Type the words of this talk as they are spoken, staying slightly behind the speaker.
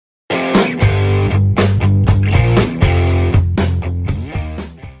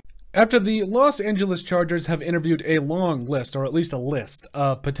After the Los Angeles Chargers have interviewed a long list, or at least a list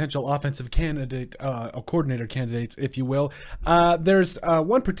of potential offensive candidate, coordinator candidates, if you will, there's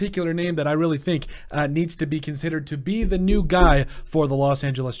one particular name that I really think needs to be considered to be the new guy for the Los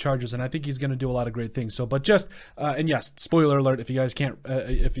Angeles Chargers, and I think he's going to do a lot of great things. So, but just and yes, spoiler alert: if you guys can't,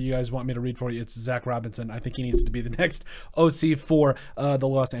 if you guys want me to read for you, it's Zac Robinson. I think he needs to be the next OC for the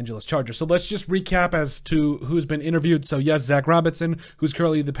Los Angeles Chargers. So let's just recap as to who's been interviewed. So yes, Zac Robinson, who's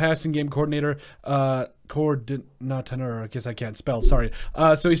currently the passing game coordinator, coordinator, I guess I can't spell, sorry.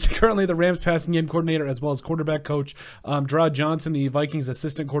 So he's currently the Rams passing game coordinator as well as quarterback coach. Draw Johnson, the Vikings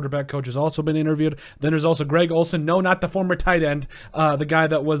assistant quarterback coach, has also been interviewed. Then there's also Greg Olsen, no, not the former tight end, the guy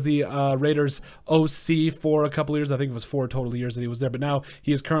that was the Raiders OC for a couple of years. I think it was 4 total years that he was there, but now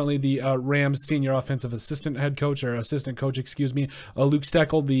he is currently the Rams senior offensive assistant coach, excuse me. Luke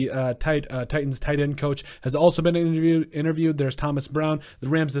Steckel, the Titans tight end coach, has also been interviewed. There's Thomas Brown, the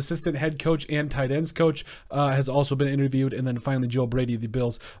Rams assistant head coach and tight ends coach, has also been interviewed. And then finally, Joe Brady, the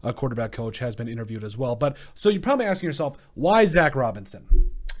Bills quarterback coach, has been interviewed as well. But so you're probably asking yourself, why Zac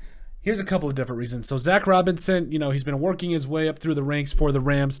Robinson? Here's a couple of different reasons. So Zac Robinson, he's been working his way up through the ranks for the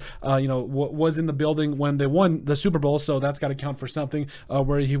Rams. Was in the building when they won the Super Bowl, so that's got to count for something.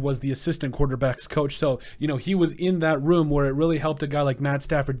 Where he was the assistant quarterbacks coach, so he was in that room where it really helped a guy like Matt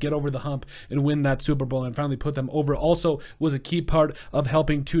Stafford get over the hump and win that Super Bowl and finally put them over. Also, was a key part of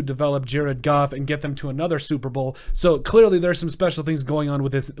helping to develop Jared Goff and get them to another Super Bowl. So clearly, there's some special things going on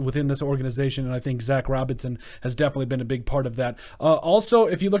within this organization, and I think Zac Robinson has definitely been a big part of that. Also,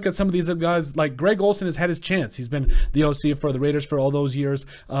 if you look at some of these guys, like Greg Olsen has had his chance. He's been the OC for the Raiders for all those years.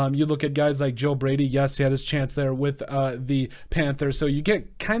 You look at guys like Joe Brady. Yes, he had his chance there with the Panthers. So you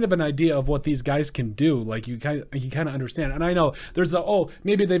get kind of an idea of what these guys can do. Like you kind of understand. And I know there's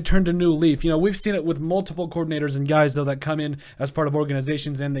maybe they've turned a new leaf. We've seen it with multiple coordinators and guys though that come in as part of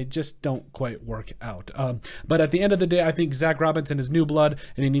organizations and they just don't quite work out. But at the end of the day, I think Zac Robinson is new blood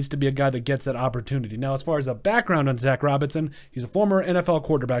and he needs to be a guy that gets that opportunity. Now, as far as a background on Zac Robinson, he's a former NFL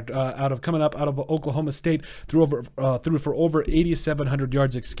quarterback coming up out of Oklahoma State, threw for over 8,700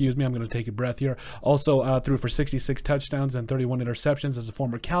 yards. Excuse me, I'm going to take a breath here. Also threw for 66 touchdowns and 31 interceptions as a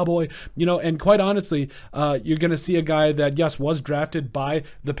former Cowboy. And quite honestly, you're going to see a guy that yes was drafted by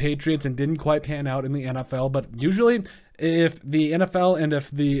the Patriots and didn't quite pan out in the NFL, but usually, if the NFL and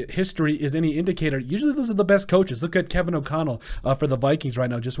if the history is any indicator, usually those are the best coaches. Look at Kevin O'Connell for the Vikings right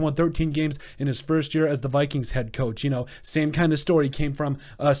now. Just won 13 games in his first year as the Vikings head coach. Same kind of story. Came from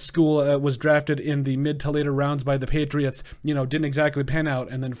school, was drafted in the mid to later rounds by the Patriots. Didn't exactly pan out,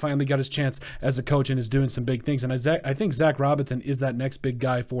 and then finally got his chance as a coach and is doing some big things. And I think Zac Robinson is that next big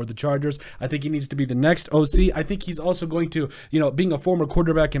guy for the Chargers. I think he needs to be the next OC. I think he's also going to, being a former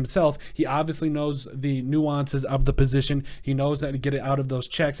quarterback himself, he obviously knows the nuances of the position. He knows how to get it out of those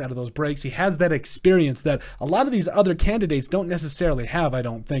checks, out of those breaks. He has that experience that a lot of these other candidates don't necessarily have, I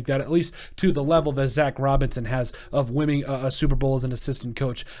don't think, that at least to the level that Zac Robinson has of winning a Super Bowl as an assistant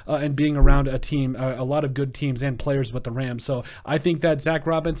coach and being around a team, a lot of good teams and players with the Rams. So I think that Zac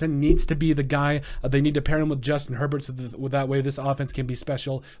Robinson needs to be the guy. They need to pair him with Justin Herbert so that way this offense can be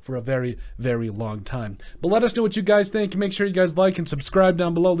special for a very, very long time. But let us know what you guys think. Make sure you guys like and subscribe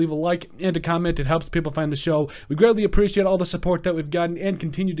down below. Leave a like and a comment. It helps people find the show. We greatly appreciate all the support that we've gotten and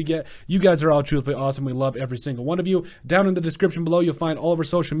continue to get. You guys are all truthfully awesome. We love every single one of you. Down in the description below, you'll find all of our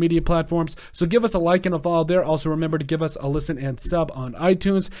social media platforms. So give us a like and a follow there. Also remember to give us a listen and sub on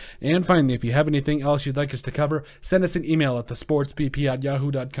iTunes. And finally, if you have anything else you'd like us to cover, send us an email at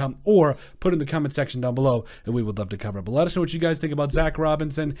thesportsbp@yahoo.com or put in the comment section down below and we would love to cover it. But let us know what you guys think about Zac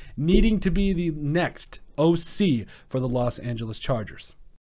Robinson needing to be the next OC for the Los Angeles Chargers.